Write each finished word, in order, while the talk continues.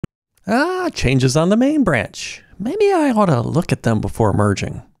Changes on the main branch. Maybe I ought to look at them before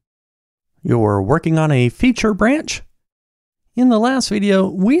merging. You're working on a feature branch? In the last video,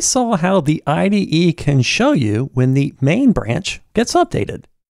 we saw how the IDE can show you when the main branch gets updated.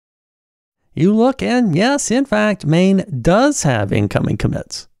 You look and yes, in fact, main does have incoming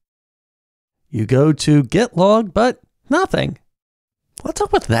commits. You go to git log, but nothing. What's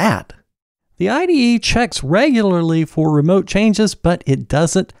up with that? The IDE checks regularly for remote changes, but it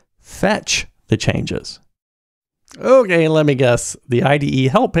doesn't fetch the changes. Okay, let me guess. The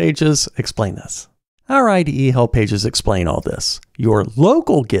IDE help pages explain this. Our IDE help pages explain all this. Your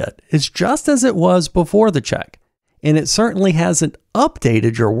local Git is just as it was before the check, and it certainly hasn't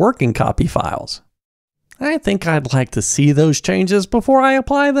updated your working copy files. I think I'd like to see those changes before I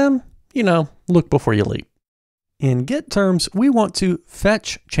apply them. You know, look before you leap. In Git terms, we want to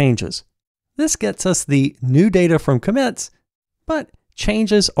fetch changes. This gets us the new data from commits, but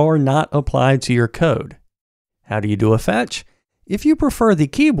changes are not applied to your code. How do you do a fetch? If you prefer the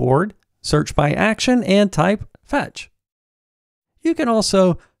keyboard, search by action and type fetch. You can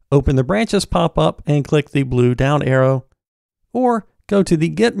also open the branches pop-up and click the blue down arrow, or go to the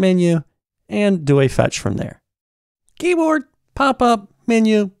Git menu and do a fetch from there. Keyboard, pop-up,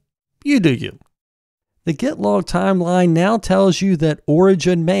 menu, you do you. The Git log timeline now tells you that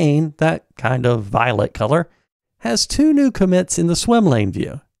origin main, that kind of violet color, has 2 new commits in the swim lane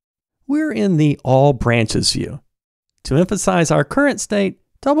view. We're in the all branches view. To emphasize our current state,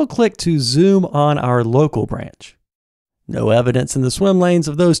 double-click to zoom on our local branch. No evidence in the swim lanes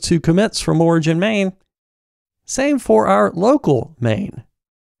of those 2 commits from origin main. Same for our local main.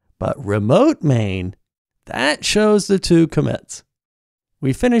 But remote main, that shows the 2 commits.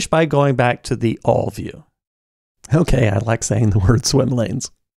 We finish by going back to the all view. Okay, I like saying the word swim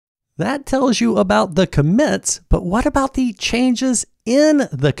lanes. That tells you about the commits, but what about the changes in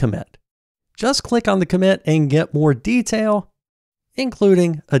the commit? Just click on the commit and get more detail,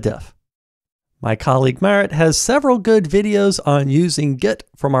 including a diff. My colleague Everitt has several good videos on using Git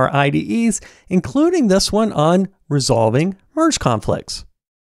from our IDEs, including this one on resolving merge conflicts.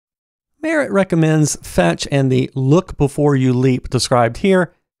 Everitt recommends fetch and the look before you leap described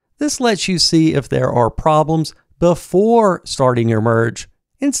here. This lets you see if there are problems before starting your merge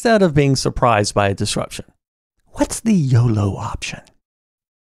instead of being surprised by a disruption. What's the YOLO option?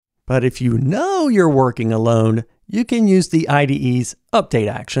 But if you know you're working alone, you can use the IDE's update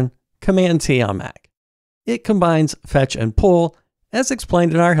action, Command T on Mac. It combines fetch and pull. As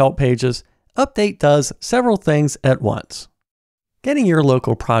explained in our help pages, update does several things at once. Getting your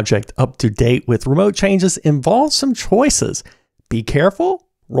local project up to date with remote changes involves some choices. Be careful,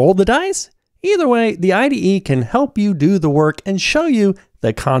 roll the dice. Either way, the IDE can help you do the work and show you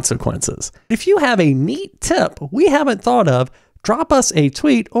the consequences. If you have a neat tip we haven't thought of, drop us a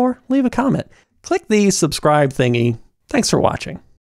tweet or leave a comment. Click the subscribe thingy. Thanks for watching.